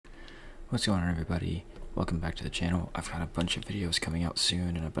What's going on, everybody? Welcome back to the channel. I've got a bunch of videos coming out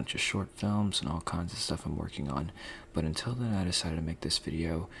soon and a bunch of short films and all kinds of stuff I'm working on. But until then, I decided to make this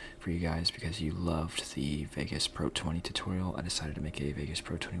video for you guys because you loved the Vegas Pro 20 tutorial. I decided to make a Vegas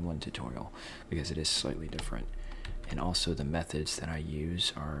Pro 21 tutorial because it is slightly different. And also the methods that I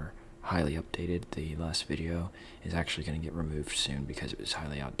use are highly updated. The last video is actually going to get removed soon because it was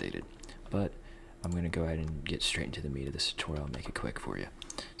highly outdated. But I'm going to go ahead and get straight into the meat of this tutorial and make it quick for you.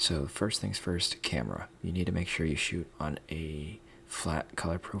 So first things first, camera. You need to make sure you shoot on a flat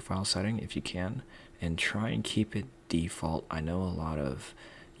color profile setting if you can, and try and keep it default. I know a lot of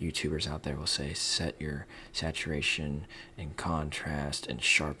YouTubers out there will say set your saturation and contrast and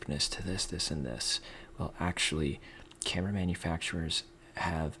sharpness to this, this, and this. Well, actually, camera manufacturers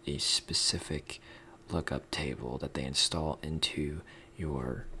have a specific lookup table that they install into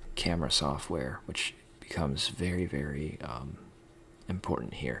your camera software, which becomes very, very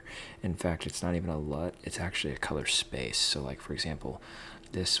important here. In fact, it's not even a LUT, it's actually a color space. So like, for example,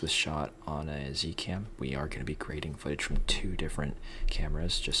 this was shot on a Zcam. We are going to be grading footage from two different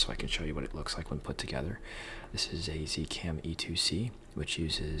cameras just so I can show you what it looks like when put together. This is a Zcam E2C, which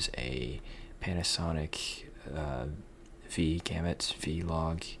uses a Panasonic V-Gamut,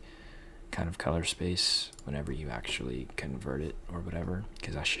 V-Log kind of color space whenever you actually convert it or whatever,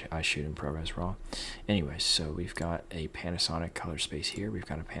 because I shoot in ProRes RAW. Anyway, so we've got a Panasonic color space here, we've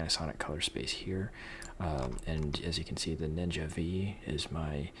got a Panasonic color space here, and as you can see, the Ninja V is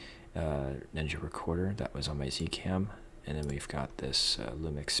my Ninja recorder that was on my Zcam, and then we've got this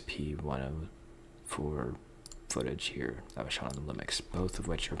Lumix P104 footage here that was shot on the Lumix, both of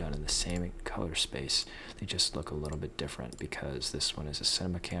which are done in the same color space. They just look a little bit different because this one is a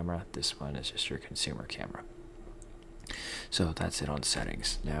cinema camera, this one is just your consumer camera. So that's it on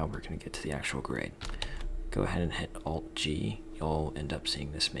settings. Now we're going to get to the actual grade. Go ahead and hit Alt-G. You'll end up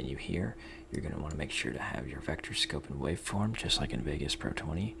seeing this menu here. You're going to want to make sure to have your vector scope and waveform, just like in Vegas Pro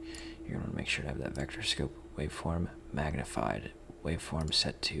 20. You're going to want to make sure to have that vector scope waveform magnified. Waveform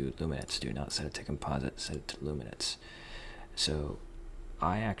set to luminance. Do not set it to composite, set it to luminance. So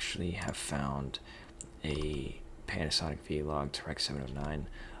I actually have found a Panasonic V-Log Direct 709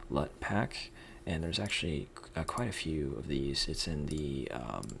 LUT pack, and there's actually quite a few of these. It's in the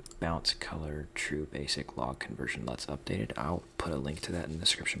Bounce Color True Basic Log Conversion LUTs Updated. I'll put a link to that in the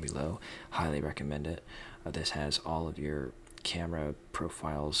description below. Highly recommend it. This has all of your camera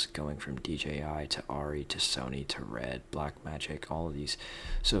profiles going from DJI to ARRI to Sony to Red, Blackmagic, all of these.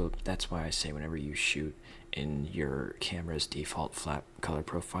 So that's why I say whenever you shoot in your camera's default flat color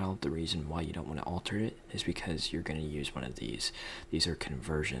profile, the reason why you don't want to alter it is because you're going to use one of these. These are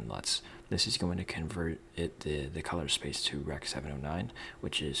conversion LUTs. This is going to convert the color space to Rec 709,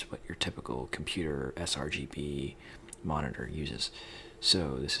 which is what your typical computer sRGB monitor uses.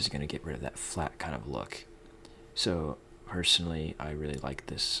 So this is going to get rid of that flat kind of look. So personally, I really like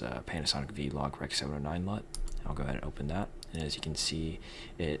this Panasonic V-Log Rec 709 LUT. I'll go ahead and open that, and as you can see,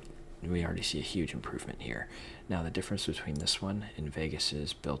 we already see a huge improvement here. Now, the difference between this one and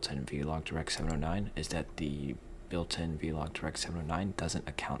Vegas's built-in V-Log Direct 709 is that the built-in V-Log Direct 709 doesn't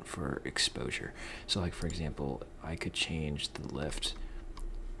account for exposure. So like, for example, I could change the lift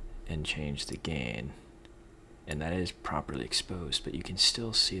and change the gain, and that is properly exposed, but you can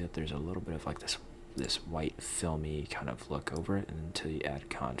still see that there's a little bit of like this white filmy kind of look over it until you add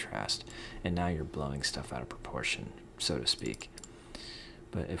contrast, and now you're blowing stuff out of proportion, so to speak.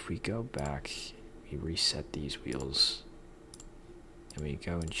 But if we go back, we reset these wheels, and we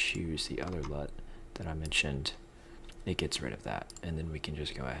go and choose the other LUT that I mentioned, it gets rid of that, and then we can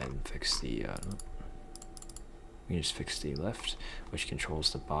just go ahead and fix the fix the lift, which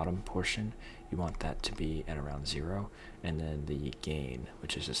controls the bottom portion. You want that to be at around 0, and then the gain,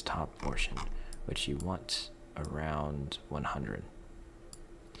 which is this top portion, which you want around 100.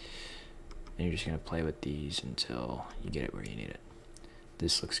 And you're just going to play with these until you get it where you need it.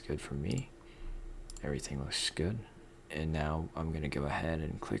 This looks good for me. Everything looks good. And now I'm going to go ahead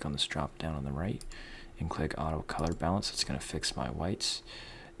and click on this drop down on the right and click auto color balance. It's going to fix my whites.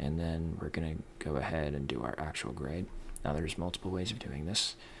 And then we're going to go ahead and do our actual grade. Now there's multiple ways of doing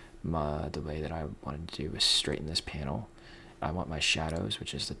this. The way that I wanted to do is straighten this panel. I want my shadows,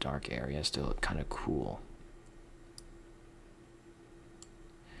 which is the dark areas, to look kind of cool.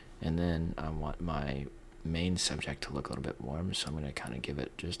 And then I want my main subject to look a little bit warm, so I'm going to kind of give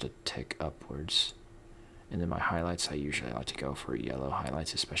it just a tick upwards. And then my highlights, I usually like to go for yellow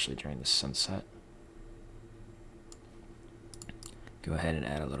highlights, especially during the sunset. Go ahead and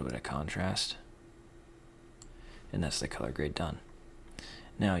add a little bit of contrast. And that's the color grade done.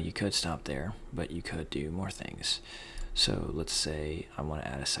 Now you could stop there, but you could do more things. So let's say I want to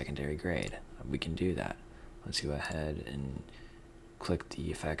add a secondary grade. We can do that. Let's go ahead and click the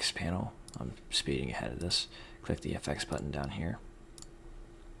effects panel. I'm speeding ahead of this. Click the effects button down here.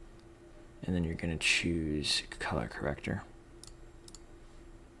 And then you're going to choose color corrector.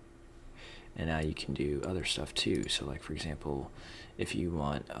 And now you can do other stuff too. So like for example, if you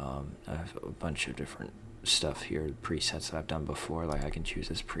want I have a bunch of different stuff here, presets that I've done before. Like I can choose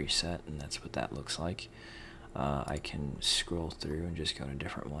this preset, and that's what that looks like. I can scroll through and just go to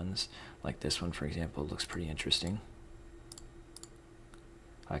different ones. Like this one, for example, looks pretty interesting.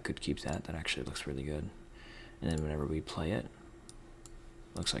 I could keep that. That actually looks really good. And then whenever we play it,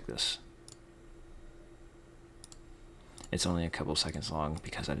 looks like this. It's only a couple seconds long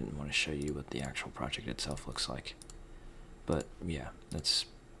because I didn't want to show you what the actual project itself looks like. But yeah, that's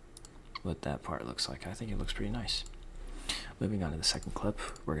what that part looks like. I think it looks pretty nice. Moving on to the second clip,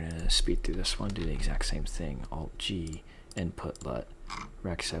 we're going to speed through this one, do the exact same thing. Alt-G, input LUT,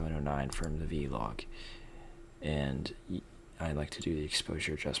 Rec 709 from the vlog. And I like to do the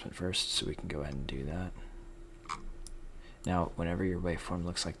exposure adjustment first, so we can go ahead and do that. Now, whenever your waveform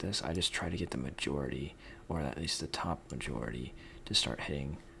looks like this, I just try to get the majority, or at least the top majority, to start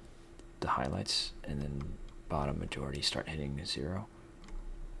hitting the highlights, and then bottom majority start hitting 0.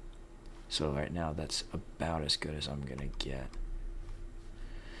 So right now, that's about as good as I'm gonna get.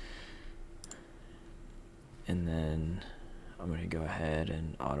 And then I'm gonna go ahead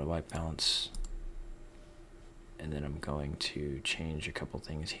and auto white balance. And then I'm going to change a couple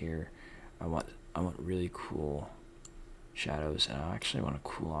things here. I want really cool shadows, and I actually want to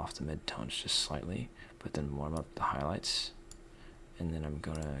cool off the midtones just slightly, but then warm up the highlights. And then I'm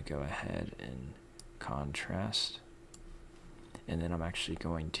gonna go ahead and contrast. And then I'm actually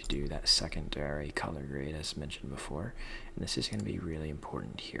going to do that secondary color grade as mentioned before. And this is going to be really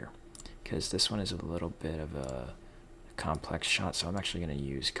important here, because this one is a little bit of a complex shot, so I'm actually going to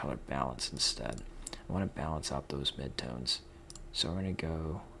use color balance instead. I want to balance out those midtones. So I'm going to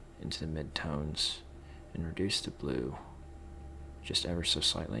go into the midtones and reduce the blue just ever so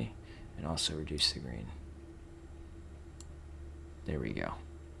slightly, and also reduce the green. There we go.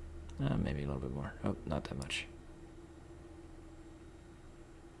 Maybe a little bit more. Oh, not that much.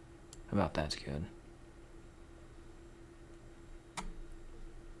 About that's good. And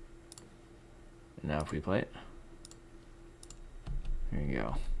now if we play it, there you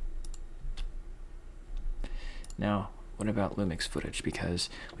go. Now, what about Lumix footage? Because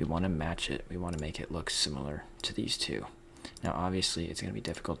we want to match it. We want to make it look similar to these two. Now, obviously, it's going to be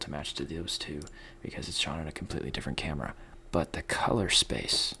difficult to match to those two because it's shot on a completely different camera. But the color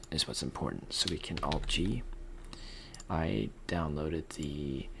space is what's important. So we can Alt-G. I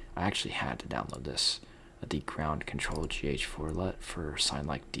actually had to download this, the ground control GH4 LUT for Sign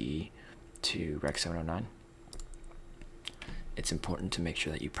Like D to Rec 709. It's important to make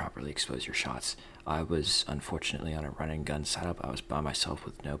sure that you properly expose your shots. I was unfortunately on a run and gun setup. I was by myself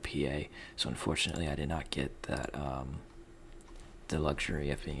with no PA, so unfortunately I did not get that the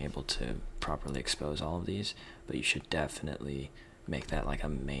luxury of being able to properly expose all of these, but you should definitely make that like a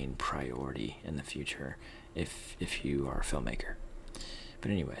main priority in the future if you are a filmmaker. But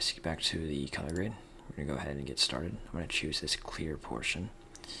anyways, back to the color grade. We're gonna go ahead and get started. I'm gonna choose this clear portion,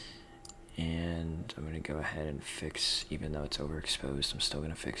 and I'm gonna go ahead and fix, even though it's overexposed, I'm still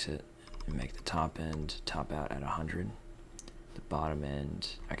gonna fix it and make the top end top out at 100. The bottom end,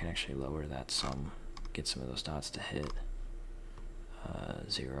 I can actually lower that some, get some of those dots to hit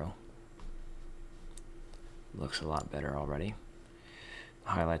 0. Looks a lot better already.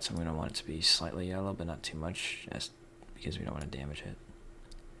 The highlights, I'm gonna want it to be slightly yellow, but not too much, because we don't want to damage it.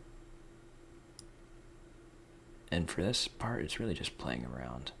 And for this part, it's really just playing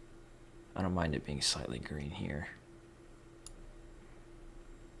around. I don't mind it being slightly green here.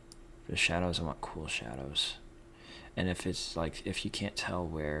 For the shadows, I want cool shadows. And if it's like, if you can't tell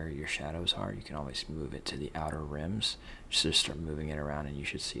where your shadows are, you can always move it to the outer rims. Just start moving it around and you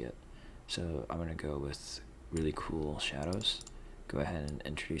should see it. So I'm gonna go with really cool shadows. Go ahead and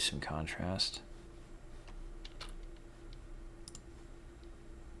introduce some contrast.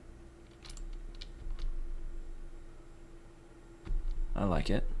 I like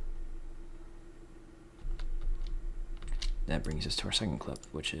it. That brings us to our second clip,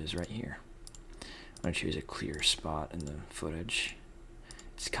 which is right here. I'm going to choose a clear spot in the footage.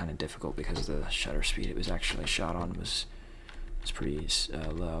 It's kind of difficult because the shutter speed it was actually shot on was pretty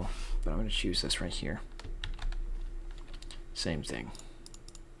low, but I'm going to choose this right here. Same thing.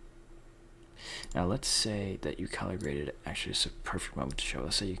 Now let's say that you color graded, actually it's a perfect moment to show.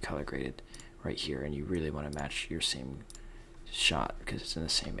 Let's say you color graded right here and you really want to match your same shot because it's in the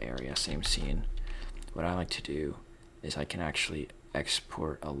same area, same scene. What I like to do is I can actually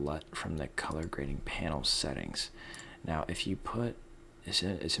export a LUT from the color grading panel settings. Now, if you put,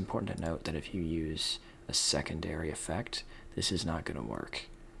 it's important to note that if you use a secondary effect, this is not going to work.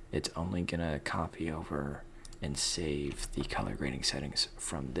 It's only going to copy over and save the color grading settings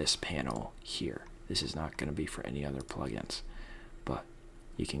from this panel here. This is not going to be for any other plugins, but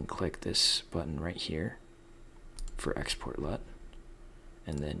you can click this button right here for export LUT,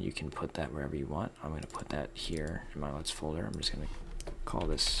 and then you can put that wherever you want. I'm going to put that here in my LUTs folder. I'm just going to call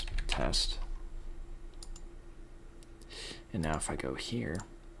this test. And now if I go here,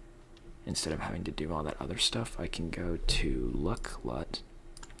 instead of having to do all that other stuff, I can go to look LUT,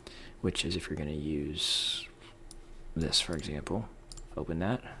 which is if you're going to use this, for example, open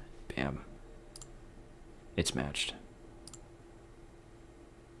that, bam, it's matched.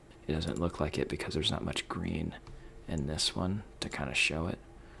 It doesn't look like it because there's not much green in this one to kind of show it,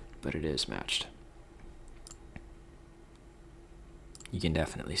 but it is matched. You can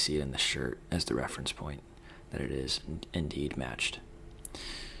definitely see it in the shirt as the reference point that it is indeed matched.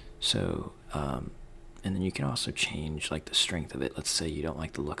 So, and then you can also change like the strength of it. Let's say you don't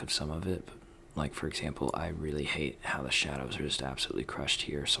like the look of some of it. Like for example, I really hate how the shadows are just absolutely crushed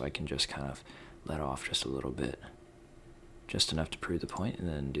here, so I can just kind of let off just a little bit, just enough to prove the point, and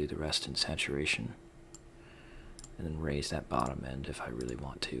then do the rest in saturation, and then raise that bottom end if I really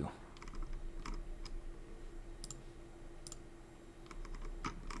want to.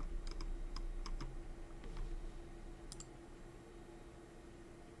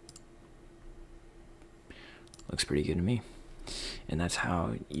 Looks pretty good to me. And that's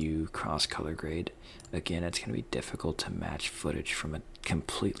how you cross color grade. Again, it's going to be difficult to match footage from a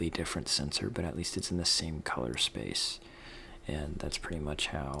completely different sensor, but at least it's in the same color space. And that's pretty much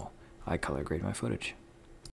how I color grade my footage.